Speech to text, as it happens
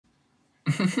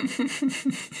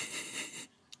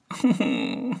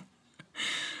Oh,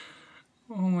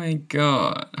 oh my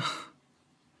god.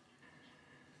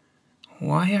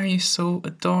 Why are you so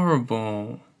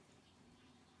adorable?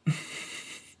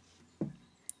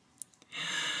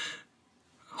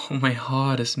 Oh, my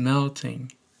heart is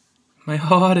melting. My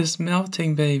heart is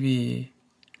melting, baby.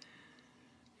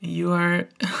 You are...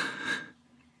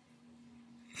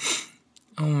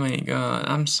 Oh my god,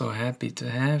 I'm so happy to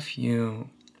have you.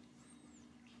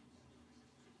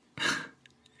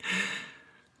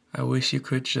 I wish you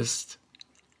could just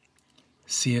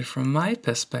see it from my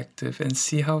perspective and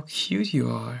see how cute you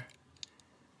are.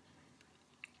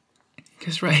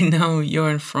 Because right now you're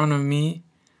in front of me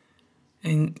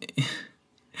and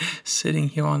sitting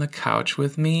here on the couch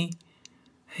with me,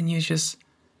 and you just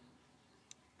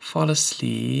fall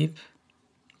asleep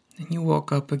and you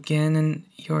woke up again and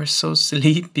you're so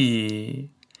sleepy.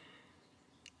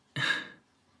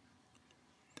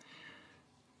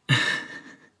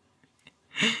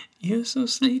 You're so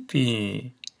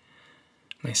sleepy,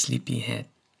 my sleepyhead.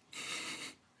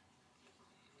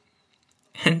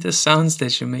 And the sounds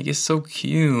that you make is so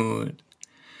cute.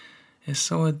 It's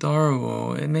so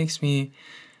adorable. It makes me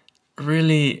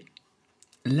really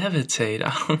levitate.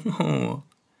 I don't know.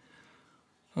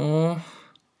 Oh,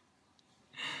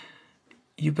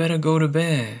 you better go to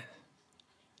bed.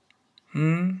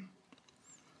 You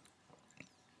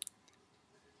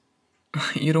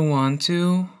don't want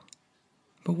to?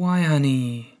 But why,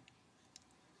 honey?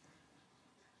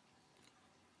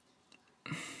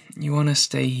 You want to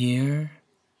stay here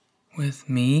with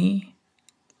me?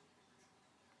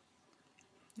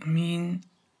 I mean,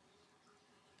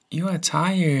 you are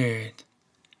tired.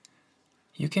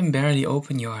 You can barely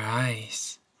open your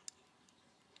eyes.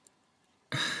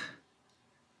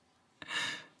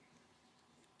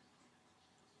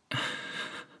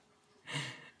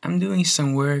 I'm doing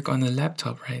some work on the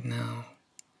laptop right now,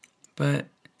 but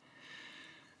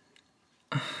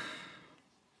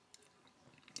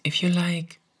if you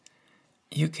like,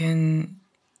 you can,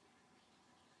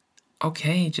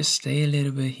 okay, just stay a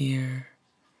little bit here.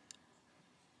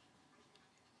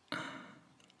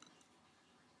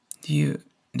 Do you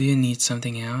need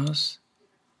something else?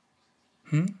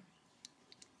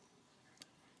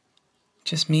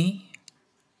 Just me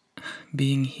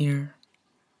being here?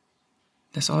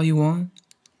 That's all you want?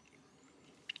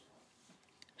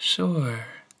 Sure,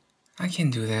 I can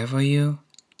do that for you.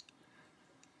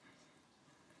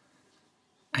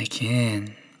 I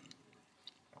can.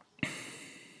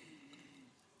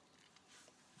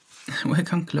 Well,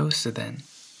 come closer then.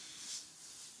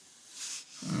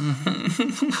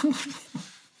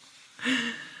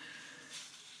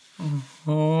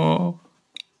 Oh.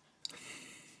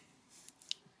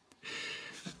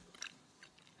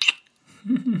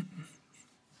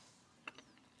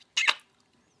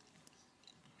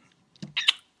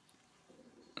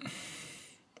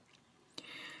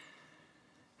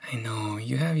 I know,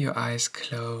 you have your eyes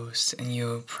closed and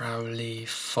you'll probably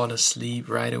fall asleep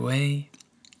right away.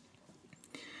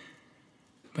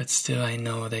 But still, I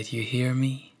know that you hear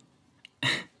me.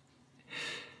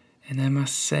 And I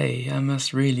must say, I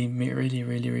must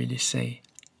really say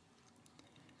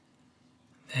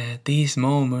that these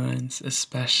moments,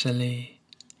 especially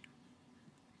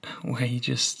where you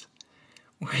just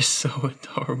were so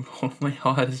adorable, my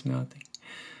heart is melting.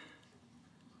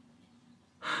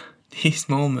 These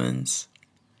moments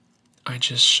are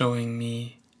just showing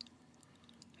me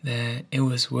that it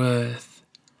was worth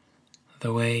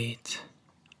the wait,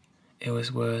 it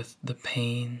was worth the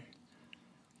pain,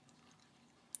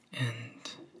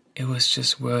 and it was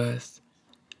just worth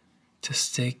to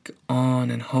stick on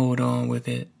and hold on with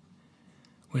it,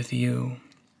 with you,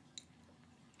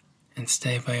 and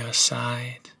stay by your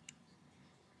side,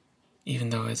 even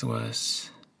though it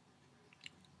was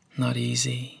not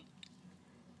easy.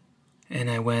 And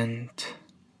I went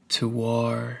to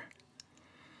war,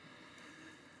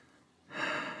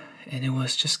 and it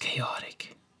was just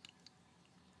chaotic.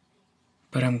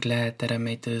 But I'm glad that I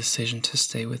made the decision to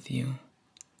stay with you.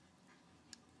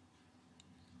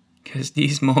 Because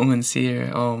these moments here,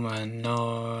 oh my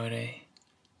lord,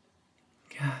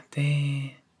 god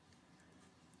damn,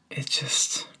 it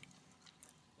just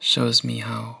shows me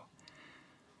how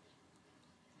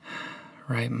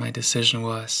right my decision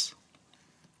was.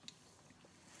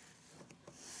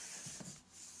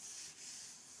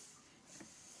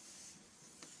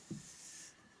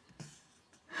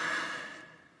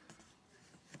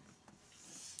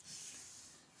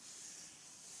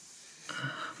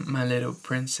 My little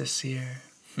princess here.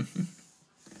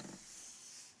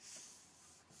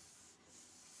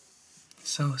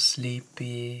 So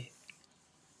sleepy.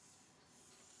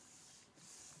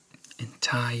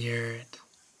 tired.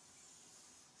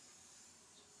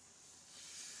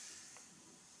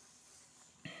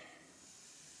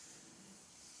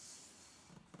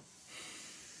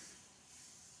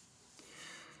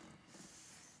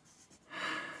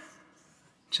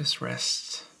 Just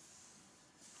rest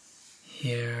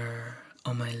here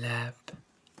on my lap.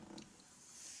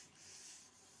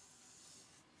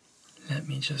 Let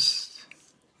me just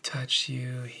touch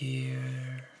you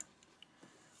here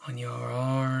on your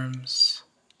arms.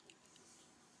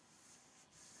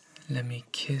 Let me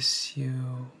kiss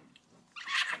you.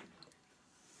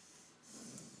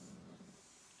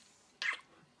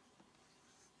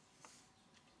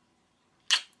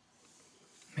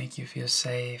 Make you feel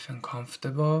safe and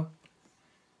comfortable.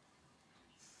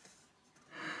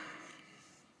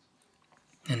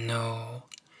 And know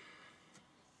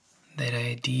that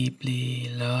I deeply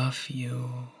love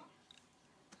you.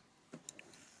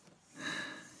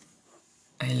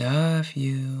 I love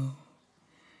you.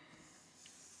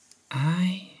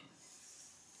 I,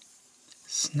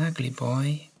 Snuggly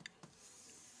Boy,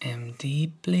 am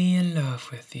deeply in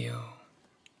love with you.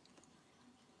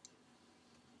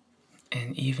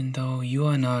 And even though you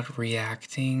are not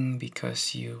reacting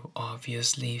because you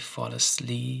obviously fall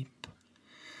asleep,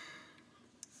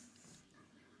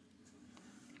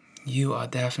 you are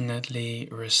definitely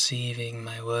receiving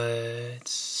my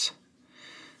words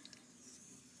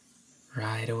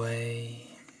right away.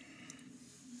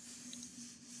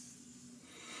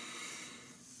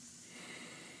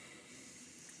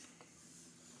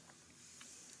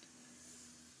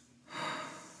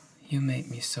 You make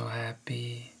me so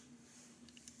happy.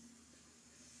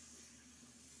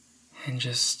 And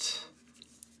just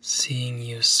seeing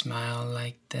you smile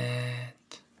like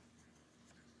that,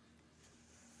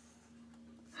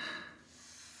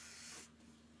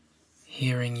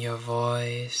 hearing your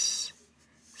voice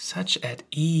such at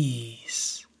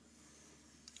ease,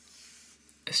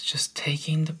 is just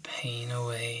taking the pain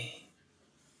away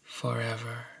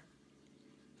forever.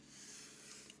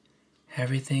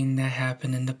 Everything that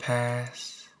happened in the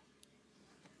past,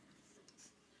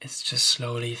 it's just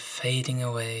slowly fading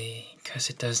away because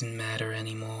it doesn't matter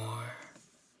anymore.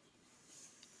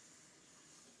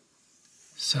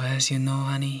 So as you know,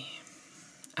 honey,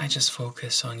 I just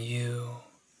focus on you,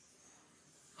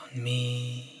 on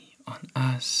me, on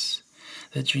us,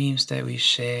 the dreams that we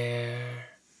share,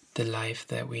 the life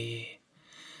that we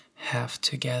have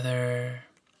together.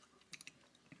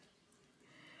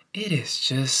 It is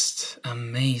just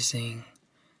amazing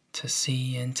to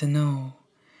see and to know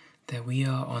that we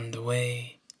are on the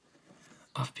way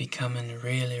of becoming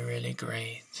really, really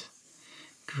great.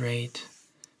 Great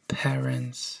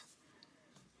parents,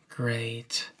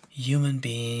 great human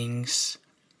beings,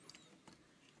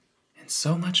 and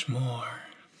so much more.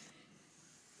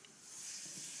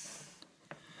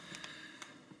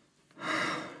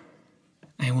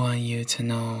 I want you to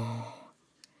know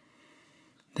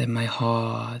that my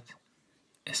heart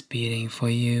is beating for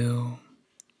you.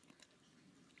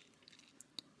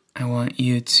 I want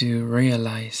you to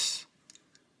realize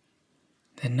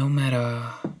that no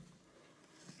matter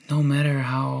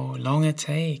how long it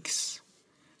takes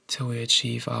till we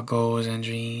achieve our goals and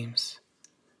dreams,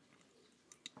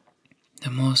 the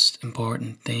most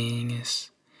important thing is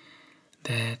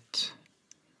that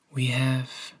we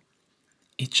have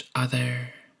each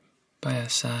other by our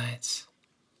sides.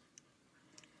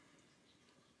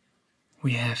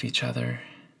 We have each other.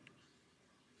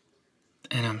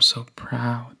 And I'm so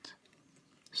proud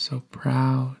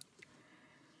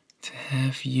to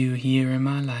have you here in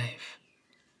my life.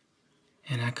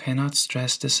 And I cannot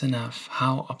stress this enough,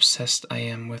 how obsessed I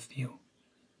am with you.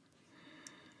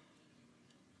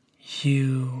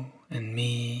 You and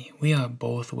me, we are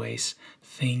both ways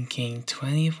thinking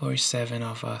 24/7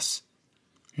 of us,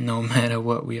 no matter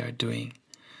what we are doing.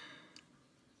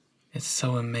 It's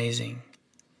so amazing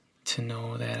to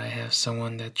know that I have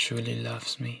someone that truly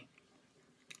loves me,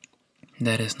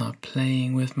 that is not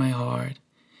playing with my heart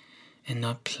and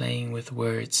not playing with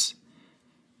words.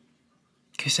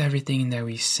 Because everything that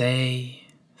we say,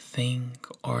 think,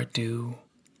 or do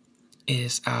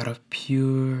is out of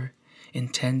pure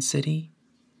intensity,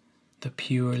 the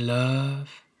pure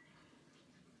love.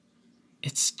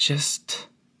 It's just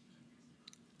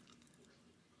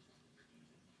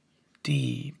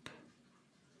deep.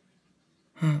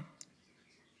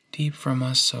 Deep from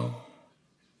our soul.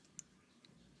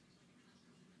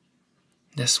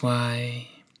 That's why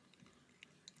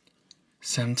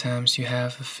sometimes you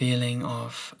have a feeling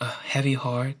of a heavy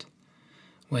heart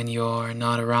when you're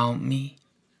not around me,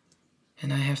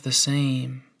 and I have the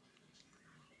same.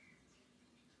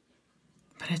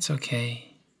 But it's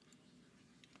okay.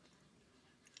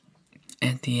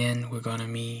 at the end we're gonna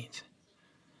meet.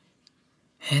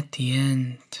 At the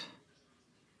end,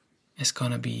 it's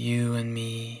gonna be you and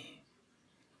me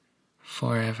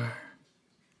forever.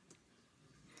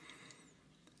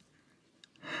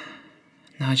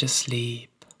 Now just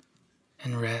sleep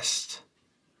and rest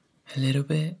a little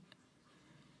bit,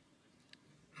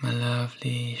 my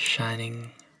lovely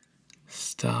shining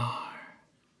star.